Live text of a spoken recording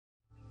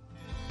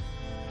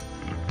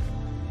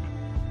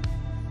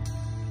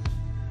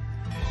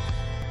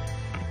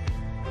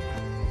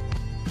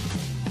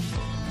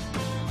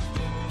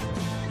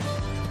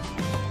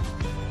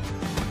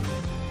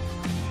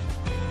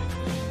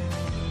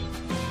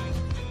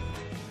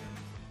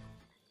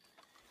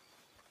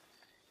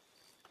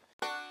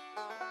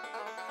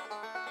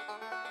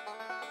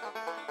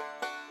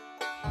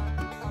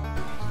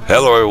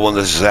Hello everyone,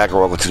 this is Zach.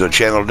 Welcome to the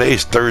channel. Today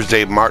is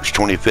Thursday, March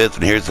 25th,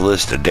 and here's the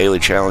list of daily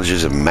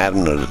challenges in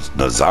Madam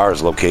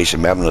Nazar's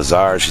location. Madam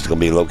Nazar, she's going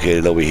to be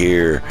located over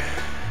here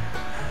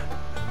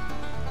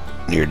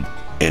in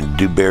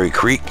Dewberry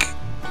Creek,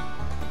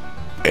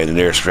 and the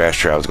nearest fast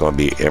travel is going to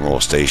be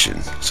Emerald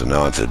Station. So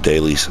now into the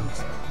dailies.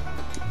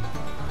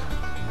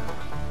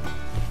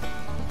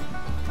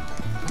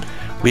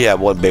 We have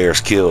 1 bear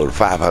killed,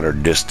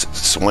 500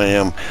 distance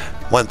swam,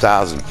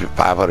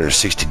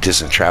 1,560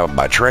 distance traveled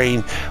by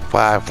train,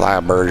 5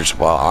 flying birds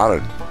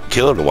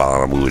killed while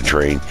on a moving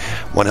train,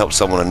 1 helped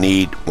someone in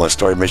need, 1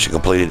 story mission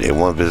completed, and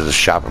 1 visited a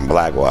shop in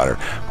Blackwater.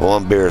 For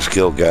 1 bear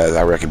killed, guys,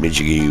 I recommend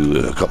you give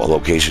you a couple of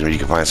locations where you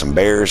can find some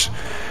bears,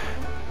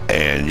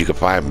 and you can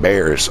find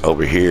bears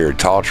over here.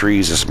 Tall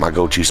trees, this is my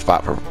go-to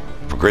spot for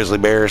grizzly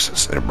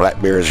bears. There are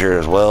black bears here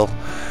as well.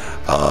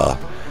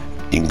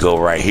 You can go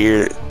right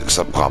here,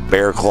 something called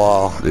bear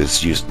claw.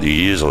 It's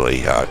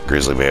usually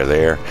grizzly bear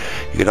there.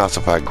 You can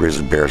also find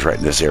grizzly bears right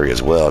in this area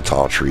as well,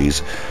 tall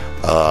trees.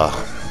 So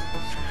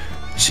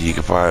you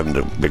can find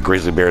the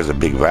grizzly bears in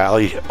Big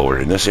Valley over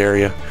in this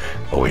area,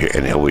 over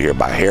here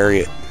by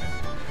Harriet,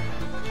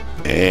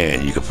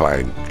 and you can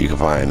find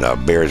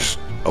bears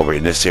over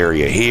in this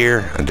area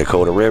here in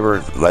Dakota River,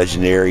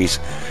 legendaries.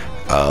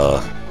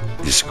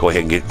 Just go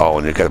ahead and get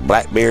and you got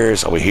black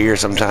bears over here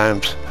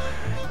sometimes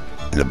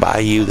in the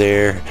bayou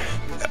there.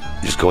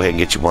 Just go ahead and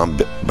get you 1.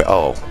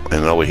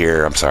 And over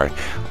here,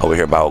 over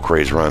here by Old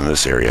Crazy Run in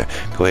this area,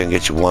 go ahead and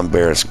get you 1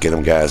 bear and get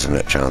them guys in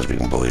that challenge be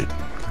completed.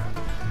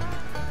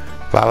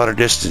 500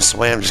 distance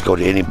swam, just go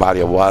to any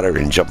body of water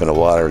and jump in the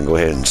water and go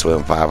ahead and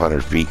swim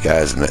 500 feet,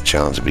 guys, and that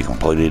challenge will be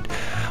completed.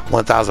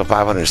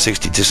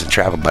 1,560 distance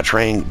traveled by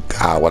train.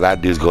 What I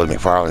do is go to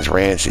McFarland's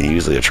Ranch, and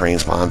usually a train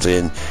spawns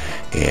in,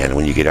 and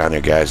when you get down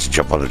there, guys, you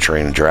jump on the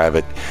train and drive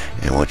it,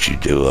 and once you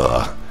do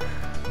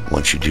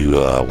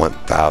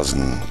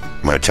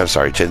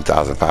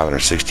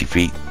 10,560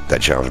 feet,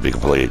 that challenge will be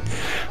completed.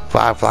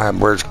 5 flying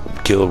birds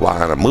killed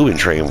while on a moving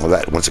train. Well,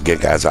 that, once again,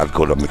 guys, I'd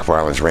go to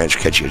McFarland's Ranch,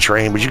 catch you a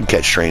train, but you can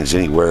catch trains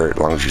anywhere as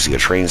long as you see a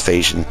train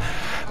station.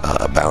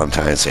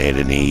 Valentine, Saint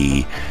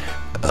Denis,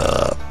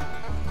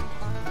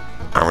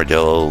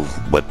 Armadillo.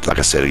 But like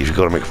I said, if you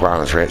go to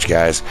McFarland's Ranch,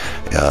 guys,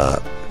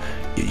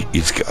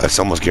 it's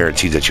almost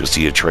guaranteed that you'll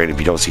see a train. If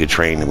you don't see a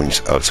train,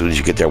 as soon as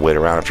you get there, wait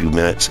around a few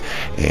minutes,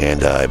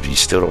 and if you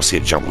still don't see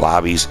it, jump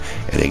lobbies,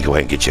 and then go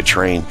ahead and get you a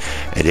train,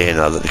 and then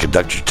let the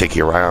conductor take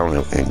you around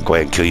and go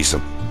ahead and kill you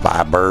some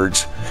 5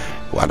 birds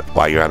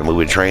while you're on a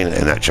moving train,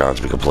 and that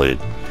challenge will be completed.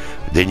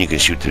 Then you can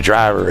shoot the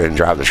driver and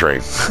drive the train.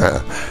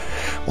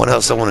 One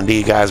else someone in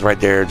need, guys, right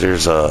there.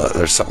 There's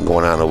something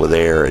going on over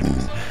there, and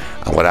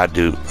what I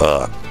do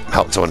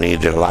help someone in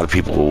need. There's a lot of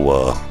people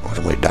who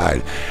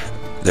died.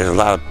 There's a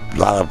lot of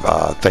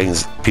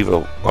things,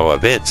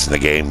 events in the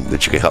game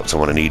that you can help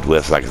someone in need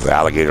with, like the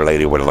alligator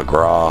lady with a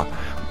LaGraw,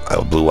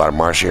 Blue Water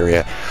Marsh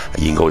area.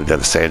 You can go to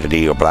the Saint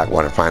Denis or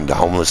Blackwater and find the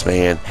homeless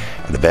man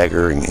and the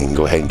beggar, and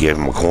go ahead and give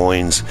them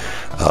coins.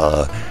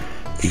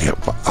 You get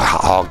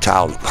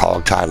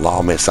hog-tied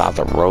lawmen south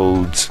of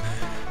roads,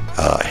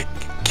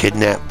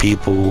 kidnap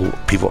people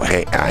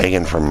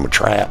hanging from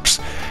traps.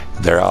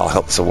 They're all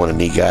help someone in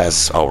need,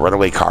 guys.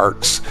 Runaway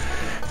carts.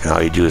 And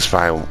all you do is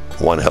find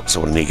 1 help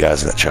someone in need,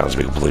 guys, and that challenge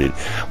will be completed.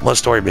 1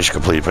 story mission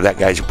completed. For that,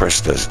 guys, you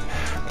press the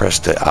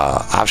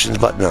options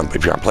button.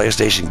 If you're on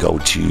PlayStation, go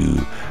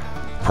to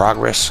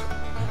Progress,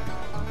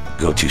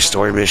 go to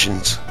Story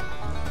Missions,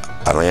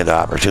 a Land of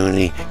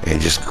Opportunity,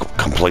 and just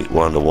complete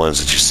one of the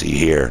ones that you see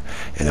here.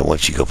 And then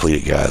once you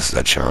complete it, guys,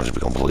 that challenge will be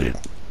completed.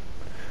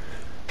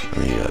 Let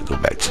me go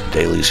back to the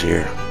dailies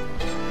here.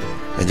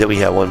 And then we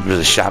have 1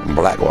 visit shop in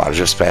Blackwater.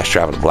 Just fast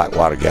travel to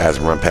Blackwater, guys,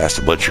 and run past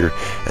the butcher.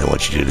 And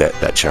once you do that,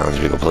 that challenge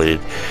will be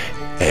completed.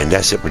 And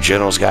that's it for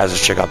generals, guys.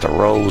 Let's check out the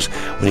roads.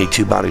 We need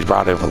 2 bounties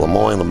brought in for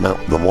Lemoyne.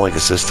 Lemoyne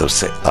consists of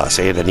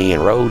Saint Denis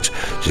and Rhodes.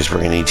 Just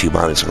bringing in 2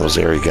 bounties from those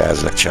areas,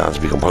 guys, and that challenge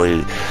will be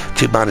completed.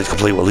 2 bounties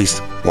complete with at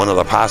least 1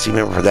 other posse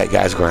member. For that,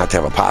 guys, we're going to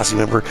have a posse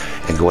member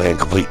and go ahead and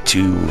complete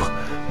 2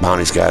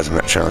 bounties, guys, and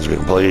that challenge will be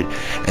completed.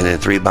 And then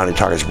 3 bounty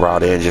targets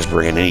brought in. Just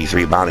bring in any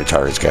 3 bounty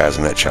targets, guys,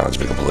 and that challenge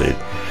will be completed.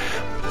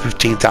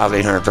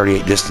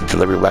 15,838 distant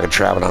delivery wagon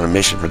traveling on a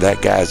mission. For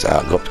that, guys,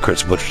 go up to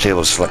Chris Butcher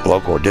Table, select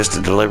local or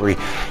distant delivery.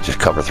 Just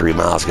cover 3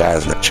 miles,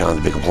 guys, and that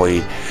challenge will be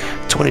complete.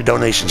 20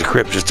 donations of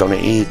Crips. Just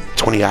donate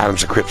 20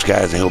 items of Crips,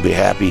 guys, and he'll be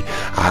happy.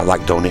 I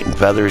like donating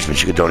feathers,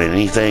 but you can donate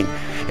anything.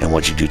 And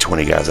once you do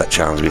 20, guys, that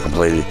challenge will be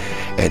completed.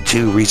 And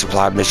 2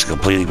 resupply missions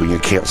completed. When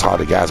your camp's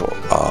halted, guys,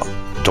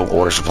 don't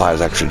order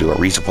supplies, actually do a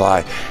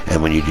resupply.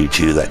 And when you do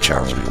 2, that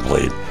challenge will be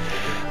completed.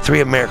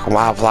 3 American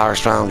wildflowers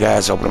found,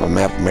 guys. Open up a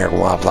map of American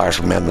wildflowers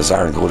from Madam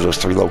Nazar and go to those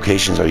 3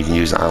 locations, or you can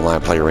use the online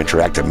player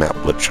interactive map,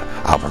 which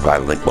I'll provide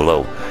a link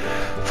below.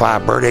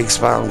 5 bird eggs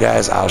found,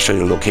 guys. I'll show you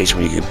the location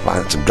where you can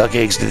find some duck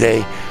eggs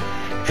today,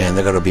 and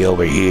they're going to be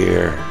over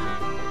here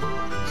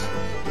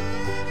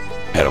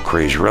at Old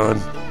Crazy Run.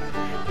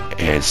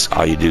 And it's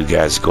all you do,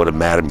 guys, go to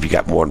Madam if you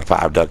got more than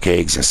 5 duck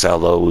eggs and sell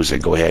those,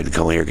 and go ahead and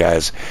come here,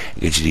 guys,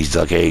 and get you these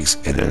duck eggs,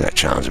 and then that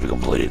challenge will be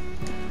completed.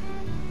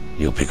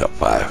 You'll pick up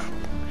 5.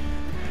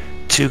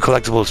 2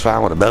 collectibles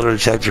found with a metal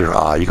detector.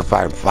 You can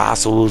find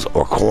fossils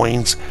or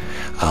coins.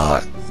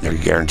 They're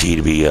guaranteed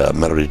to be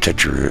metal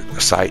detector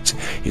sites.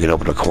 You can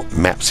open a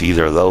map to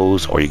either of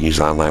those, or you can use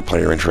an online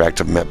player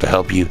interactive map to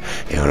help you.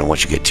 And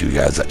once you get 2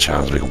 guys, that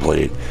challenge will be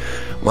completed.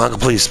 Want to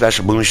complete a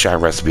special moonshine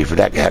recipe? For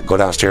that, go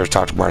downstairs,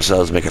 talk to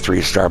Marcel's, make a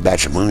 3-star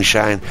batch of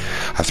moonshine.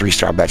 A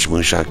 3-star batch of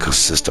moonshine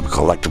consists of a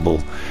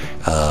collectible,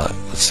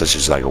 such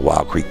as like a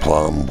Wild Creek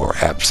plum or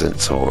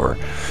absinthe or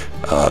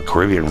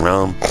Caribbean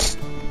rum.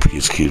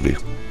 Excuse me.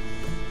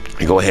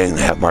 And go ahead and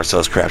have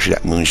Marcel's craft you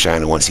that moonshine,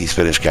 and once he's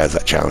finished, guys,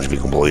 that challenge will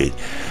be completed.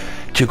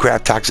 2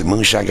 craft toxic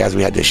moonshine, guys.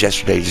 We had this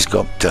yesterday. Just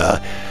go up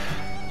to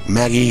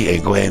Maggie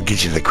and go ahead and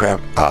get you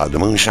the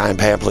moonshine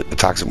pamphlet, the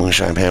toxic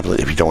moonshine pamphlet,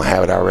 if you don't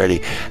have it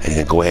already, and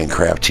then go ahead and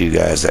craft 2,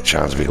 guys. That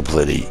challenge will be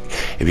completed.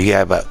 If you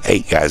have about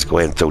 8 guys, go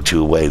ahead and throw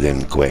 2 away,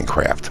 then go ahead and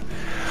craft.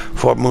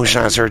 4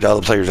 moonshine served to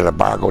other players at a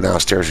bar. Go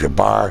downstairs to the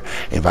bar,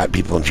 invite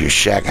people into your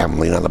shack, have them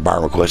lean on the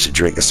bar, request a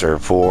drink, and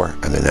serve 4,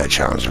 and then that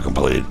challenge will be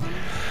completed.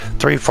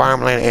 3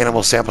 farmland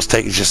animal samples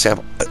taken. Just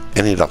sample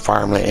any of the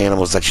farmland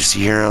animals that you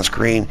see here on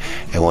screen,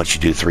 and once you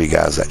do 3,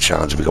 guys, that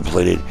challenge will be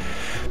completed.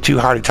 2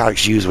 hardy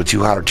tonics used with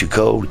too hot or too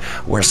cold.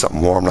 Wear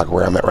something warm like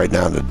where I'm at right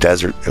now in the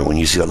desert, and when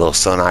you see that little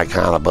sun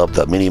icon above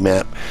the mini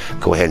map,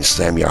 go ahead and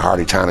slam your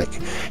hardy tonic.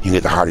 You can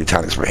get the hardy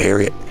tonics for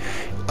Harriet.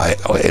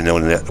 And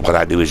then what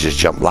I do is just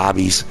jump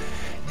lobbies,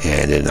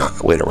 and then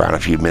wait around a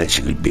few minutes.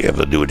 You could be able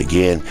to do it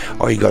again,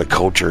 or you go to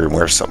culture and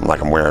wear something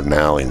like I'm wearing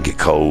now and get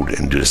cold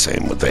and do the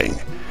same thing.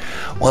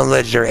 One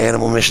legendary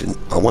animal mission.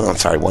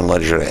 One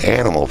legendary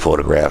animal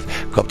photograph.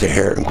 Go up to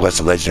here and request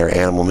a legendary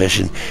animal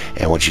mission,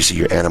 and once you see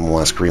your animal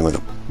on screen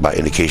by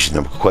indication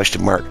of a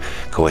question mark,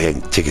 go ahead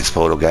and take its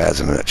photo, guys,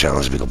 and that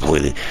challenge will be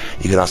completed.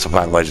 You can also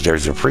find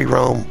legendaries in free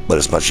roam, but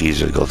it's much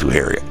easier to go through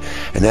Harriet.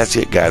 And that's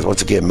it, guys.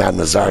 Once again, Madam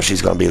Nazar,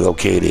 she's going to be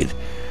located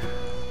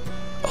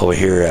over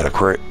here at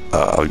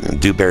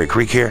Dewberry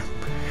Creek here,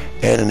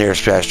 and the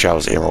nearest fast travel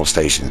is Emerald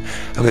Station.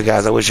 Okay,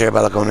 guys, I wish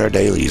everybody luck on their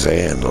dailies,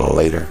 and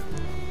later.